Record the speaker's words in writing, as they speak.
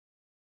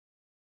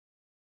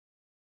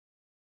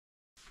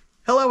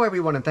Hello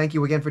everyone, and thank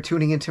you again for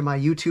tuning into my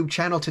YouTube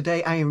channel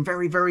today. I am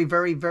very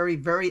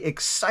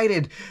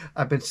excited.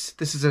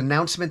 This is an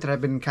announcement that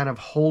I've been kind of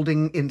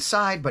holding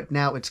inside, but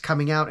now it's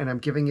coming out and I'm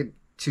giving it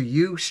to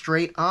you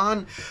straight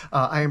on.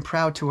 I am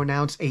proud to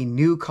announce a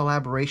new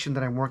collaboration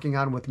that I'm working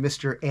on with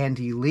Mr.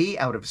 Andy Lee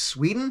out of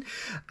Sweden.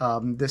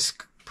 This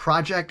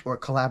project or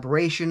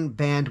collaboration,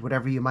 band,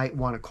 whatever you might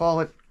want to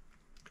call it,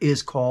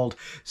 is called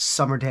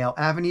Summerdale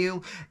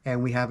Ave,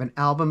 and we have an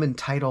album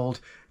entitled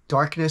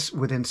Darkness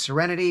Within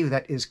Serenity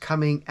that is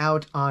coming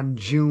out on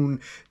June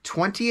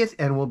 20th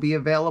and will be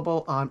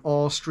available on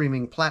all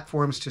streaming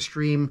platforms to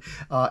stream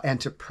and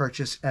to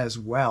purchase as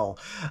well.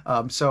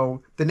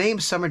 So the name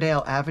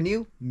Summerdale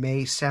Ave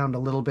may sound a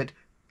little bit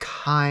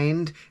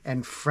kind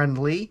and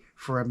friendly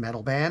for a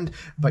metal band,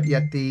 but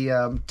yet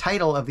the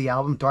title of the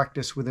album,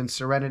 Darkness Within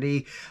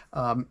Serenity,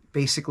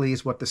 basically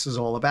is what this is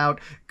all about,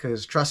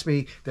 because trust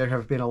me, there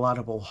have been a lot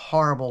of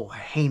horrible,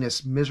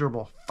 heinous,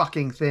 miserable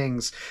fucking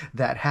things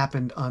that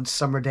happened on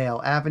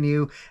Summerdale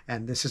Avenue,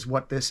 and this is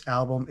what this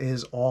album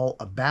is all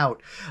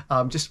about.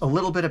 Just a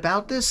little bit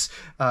about this.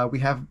 We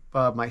have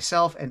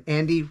myself and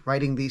Andy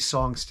writing these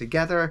songs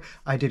together.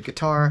 I did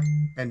guitar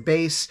and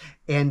bass.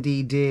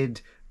 Andy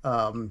did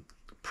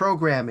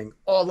programming,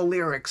 all the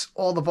lyrics,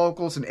 all the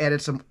vocals, and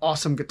added some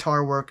awesome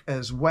guitar work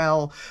as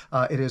well.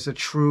 It is a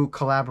true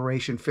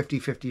collaboration,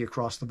 50-50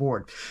 across the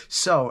board.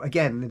 So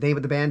again, the name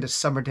of the band is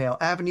Summerdale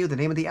Ave. The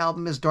name of the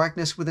album is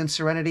Darkness Within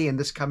Serenity, and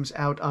this comes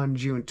out on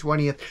June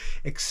 20th.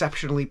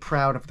 Exceptionally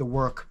proud of the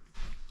work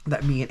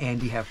that me and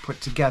Andy have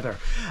put together.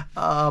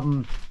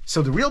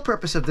 So the real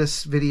purpose of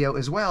this video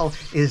as well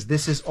is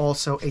this is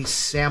also a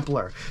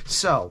sampler.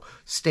 So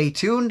stay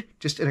tuned.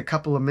 Just in a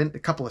couple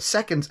of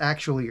seconds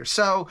actually or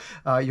so,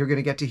 you're going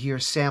to get to hear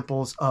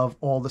samples of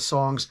all the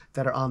songs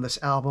that are on this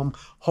album.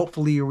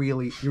 Hopefully you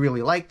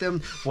really like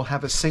them. We'll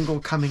have a single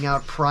coming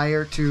out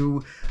prior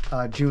to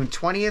June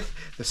 20th.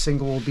 The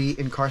single will be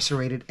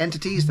Incarcerated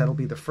Entities. That'll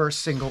be the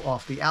first single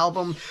off the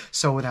album.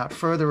 So without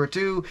further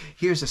ado,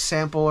 here's a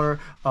sampler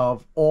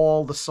of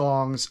all the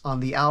songs on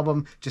the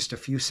album, just a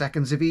few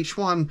seconds of each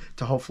one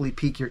to hopefully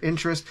pique your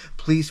interest.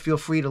 Please feel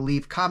free to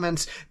leave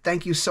comments.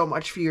 Thank you so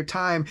much for your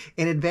time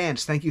in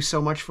advance. Thank you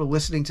so much for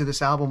listening to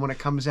this album when it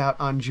comes out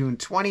on June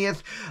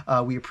 20th.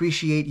 We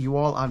appreciate you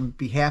all on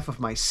behalf of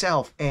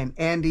myself and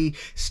Andy.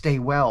 Stay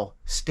well,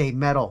 stay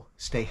metal,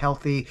 stay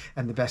healthy,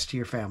 and the best to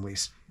your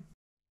families.